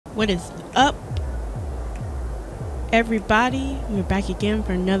What is up, everybody? We're back again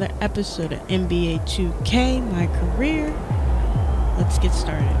for another episode of NBA 2K, my career. Let's get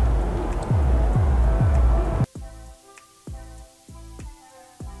started.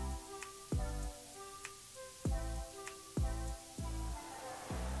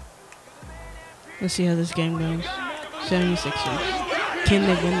 Let's see how this game goes. 76ers. Can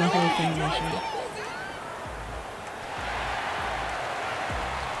they win the whole thing this year?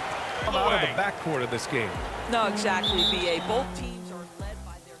 Out of the backcourt of this game. No, exactly, BA. Both teams are led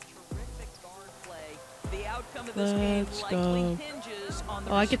by their terrific guard play. The outcome of this game likely hinges on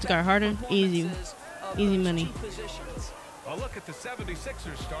the I get to guard Harden. Easy money. A look at the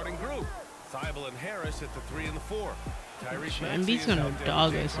 76ers starting group. Thibault and Harris at the 3 and the 4. Tyrese Maxey Embiid's gonna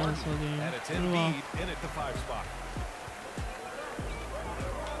dog us on this whole game. And it's Embiid in at the 5 spot.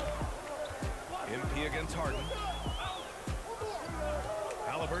 MP against Harden.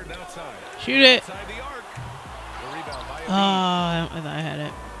 Outside. Shoot it. Outside the arc. The rebound by I thought I had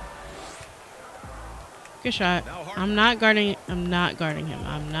it. Good shot. I'm not guarding him. I'm not guarding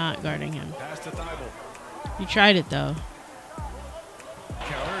him. Pass to Thibault. You tried it though.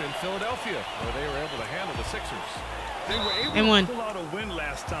 Counter in Philadelphia, where they were able to handle the Sixers. They were able to pull out a win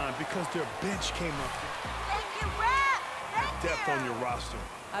last time because their bench came up. Depth on your roster.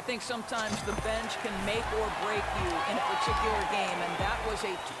 I think sometimes the bench can make or break you in a particular game, and that was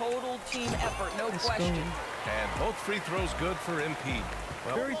a total team effort, no question. And both free throws good for MP.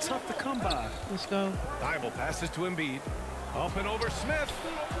 Well, very tough to come by. Let's go. Thibault passes to Embiid. Up and over Smith.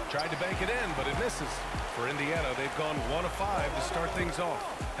 Tried to bank it in, but it misses. For Indiana, they've gone 1 of 5 to start things off.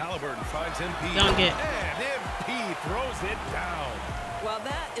 Halliburton finds MP. Dunk it. And MP throws it down. Well,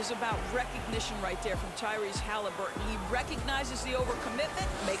 that is about recognition right there from Tyrese Halliburton. He recognizes the overcommitment,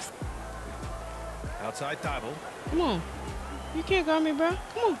 makes... Outside Thibault. Come on. You can't guard me, bro.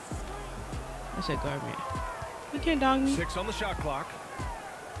 Come on. I said guard me. You can't dog me. 6 on the shot clock.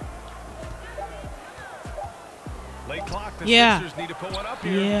 Late clock. The Sixers need to put one up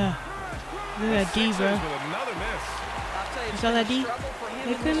here. Yeah. Look at that D, bro. With another miss. I'll tell you, You saw that D?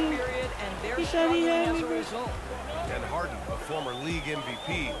 They couldn't. He said he had me, bro. And Harden, a former league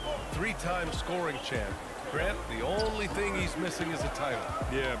MVP, 3-time scoring champ. Grant, the only thing he's missing is a title.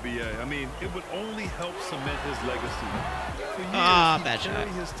 Yeah, BA. I mean, it would only help cement his legacy. For years, bad he shot.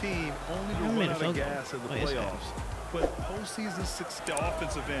 carried his team only to run out of gas in the playoffs. But postseason the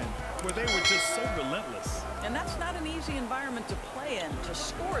offensive end, where they were just so relentless. And that's not an easy environment to play in. To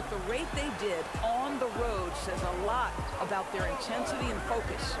score at the rate they did on the road says a lot about their intensity and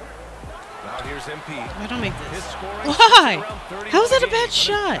focus. Now here's MP. I don't make this. His scoring Why? around 30 How is that a games, bad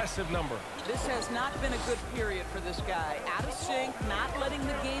shot? Impressive number. This has not been a good period for this guy. Out of sync, not letting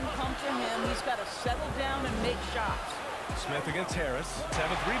the game come to him. He's got to settle down and make shots. Smith against Harris.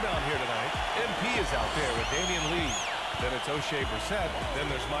 7th rebound here tonight. MP is out there with Damian Lee. Then it's O'Shea Brissett. Then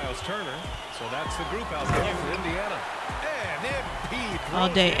there's Miles Turner. So that's the group out there for Indiana. And MP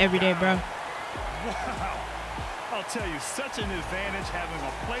all day, every day, bro. Wow. I'll tell you, such an advantage having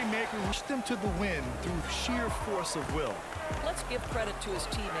a playmaker push them to the win through sheer force of will. Let's give credit to his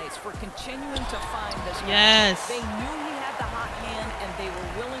teammates for continuing to find this guy. Yes. They knew he had the hot hand, and they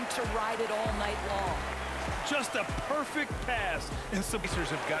were willing to ride it all night long. Just a perfect pass. And some Pacers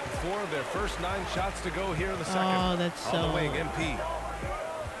have gotten 4 of their first 9 shots to go here in the second. Oh, that's on so... the wing, MP.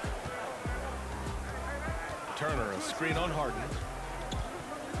 Turner, a screen on Harden.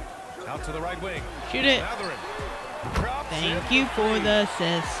 Out to the right wing. Shoot it. Matherin. Thank you for the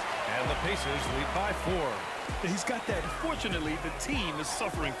assist. And the Pacers lead by 4. He's got that. Fortunately, the team is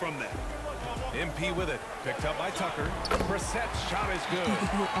suffering from that. MP with it. Picked up by Tucker. Brissett's shot is good.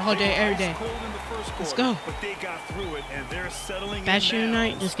 All day, every day. Let's go. But they got through it, and they're settling Bad in shooting now,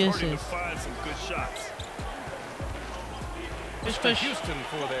 night, just get starting to assists. find some good shots. Just To push. Houston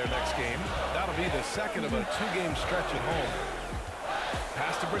for their next game. That'll be the second of a 2-game stretch at home.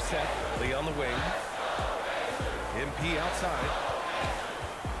 Pass to Brissett. Lee on the wing. MP outside.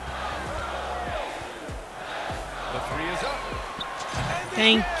 The 3 is up.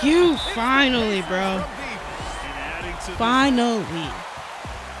 Thank you. Finally, bro. Finally.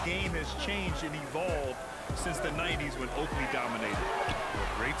 The game has changed and evolved since the 90s when Oakley dominated.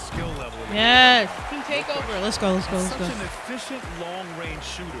 Great skill level. Yes. Team takeover. Let's go. Such an efficient long-range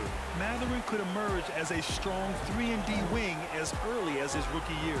shooter, Matherin could emerge as a strong 3-and-D wing as early as his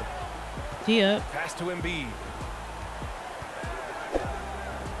rookie year. Tee up. Pass to Embiid.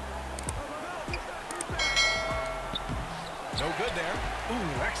 No good there.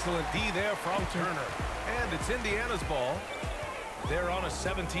 Ooh, excellent D there from Turner. And it's Indiana's ball. They're on a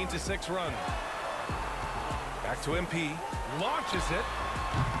 17-6 run. Back to MP. Launches it.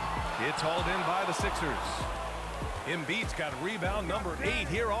 It's hauled in by the Sixers. Embiid's got rebound number 8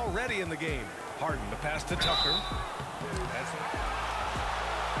 here already in the game. Harden, the pass to Tucker.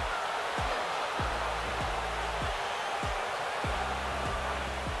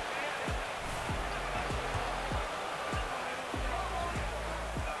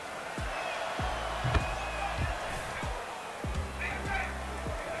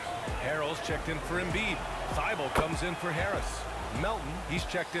 Harrell's checked in for Embiid. Thibault comes in for Harris. Melton, he's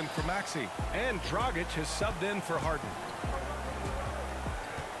checked in for Maxey. And Dragic has subbed in for Harden.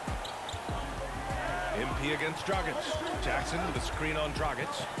 MP against Dragic. Jackson with a screen on Dragic.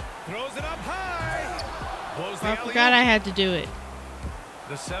 Throws it up high. Blows the I alley-oop. forgot I had to do it.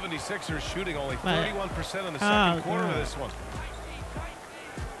 The 76ers shooting only But- 31% in the second quarter of God. this one.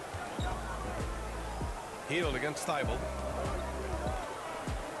 Healed against Thibault.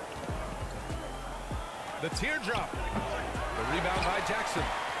 The teardrop. The rebound by Jackson.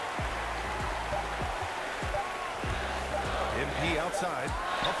 MP outside.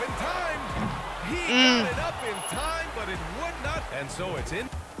 Up in time. He got it up in time, but it would not. And so it's in.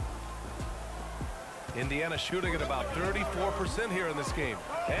 Indiana shooting at about 34% here in this game.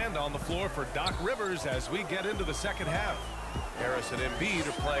 And on the floor for Doc Rivers as we get into the second half. Harris and Embiid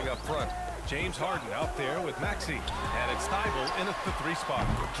are playing up front. James Harden out there with Maxey. And it's Thibault in at the 3 spot.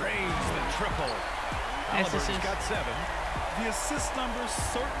 Drains the triple. Halliburton's got 7. The assist numbers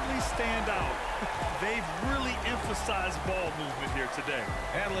certainly stand out. They've really emphasized ball movement here today.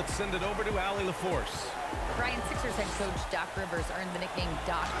 And let's send it over to Allie LaForce. Brian, Sixers head coach Doc Rivers earned the nickname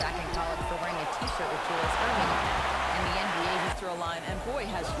Doc back in college for wearing a T-shirt with Julius Erving. In the NBA, He's through a line, and boy,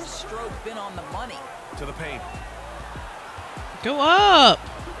 has his stroke been on the money. To the paint. Go up.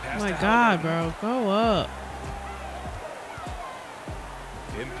 Pass Oh my to God, Halliburton. bro. Go up.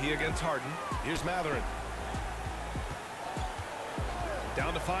 MP against Harden. Here's Matherin.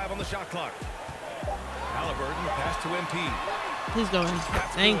 Down to 5 on the shot clock. Halliburton pass to MP. He's going.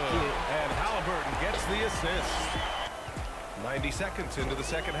 That's Thank good. you. And Halliburton gets the assist. 90 seconds into the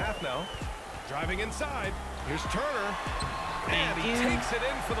second half now. Driving inside. Here's Turner. And he Thank you. takes it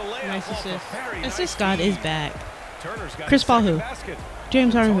in for the layup. Nice off a assist. very nice Assist God is feed. back. Turner's got Chris his Paul second who? basket.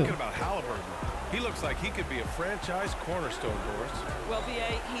 James Harden Talking who? about Halliburton. He looks like he could be a franchise cornerstone, Boris. Well,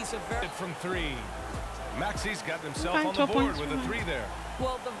 BA, he's a very... From 3. Maxey's got himself Fine, on the 12 board points. with a 3 there.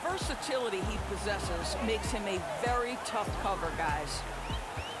 Well, the versatility he possesses makes him a very tough cover, guys.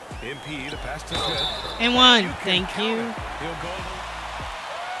 MP, the pass to Smith. And one. You can Thank count you. it. He'll go.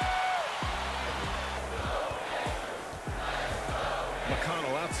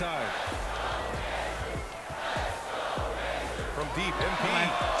 McConnell outside. From deep, MP.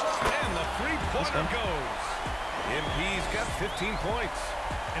 And the three-pointer goes. MP's got 15 points.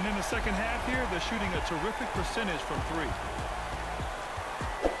 And in the second half here, they're shooting a terrific percentage from 3.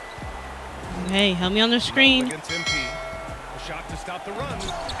 Hey, help me on the screen. Against MP. A shot to stop the run. And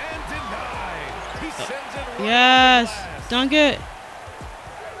denied. He sends it right Yes. off the glass. Dunk it.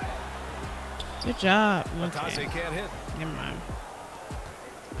 Good job. Matase Okay. can't hit. Never mind.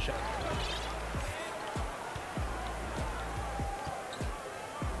 Shot.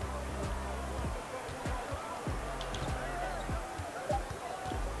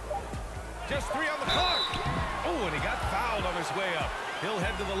 Just 3 on the clock. Oh, and he got fouled on his way up. He'll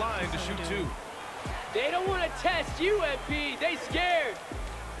head to the line to shoot 2. They don't want to test you, MP. They scared.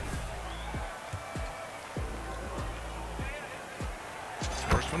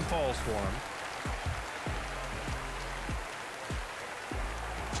 First one falls for him.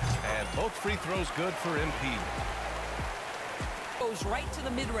 And both free throws good for MP. Goes right to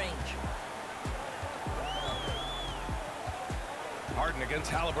the mid-range. Harden against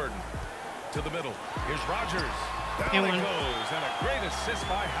Halliburton. To the middle. Here's Rogers. Down And it one. goes. And a great assist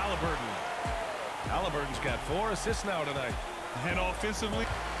by Halliburton. Halliburton's got 4 assists now tonight. And offensively,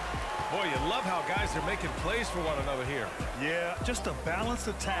 Boy, you love how guys are making plays for one another here. yeah, just a balanced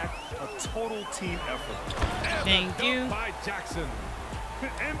attack, a total team effort. And Thank the dunk you. by Jackson.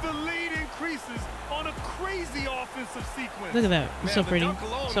 And the lead increases on a crazy offensive sequence. Look at that. It's Man, so the pretty. dunk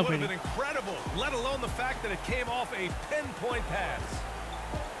alone So would have pretty. been incredible, let alone the fact that it came off a pinpoint pass.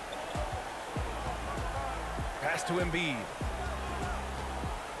 Pass to Embiid.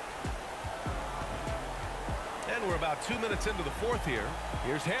 And we're about 2 minutes into the fourth here.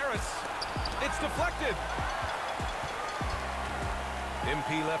 Here's Harris. It's deflected.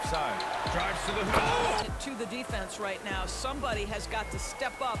 MP left side. Drives to the hoop. To the defense right now, somebody has got to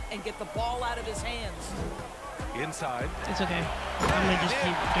step up and get the ball out of his hands. Inside. It's okay. I'm going to just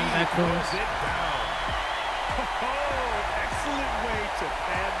keep getting back Throws doors. it down. Oh, excellent way to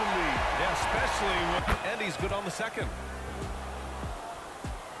pad the lead. Yeah, especially with... And he's good on the second.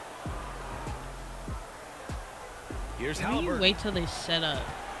 Here's Why do you Halbert. wait till they set up?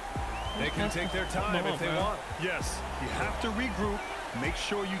 They can take their time if they want. Yes, you have to regroup. Make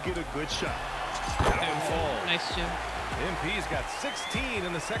sure you get a good shot. And fall. Nice job. MP's got 16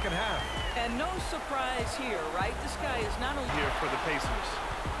 in the second half. And no surprise here, right? This guy is not only Here for the Pacers.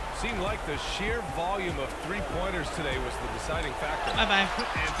 Seemed like the sheer volume of three-pointers today was the deciding factor. Bye-bye.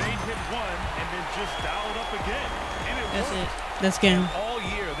 And they hit one and then just dialed up again. And it That's worked. it. That's game. All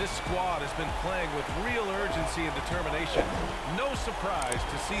year, this squad has been playing with real urgency and determination. No surprise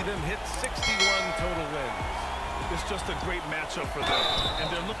to see them hit 61 total wins. It's just a great matchup for them. And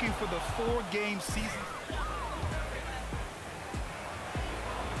they're looking for the 4-game season.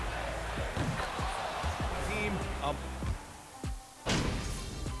 Team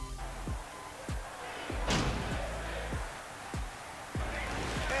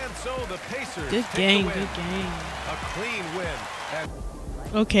And so the Pacers Good take game. the win. Good game. A clean win. And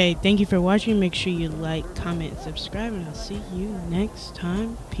Okay, thank you for watching. Make sure you like, comment, subscribe, and I'll see you next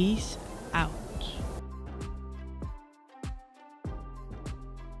time. Peace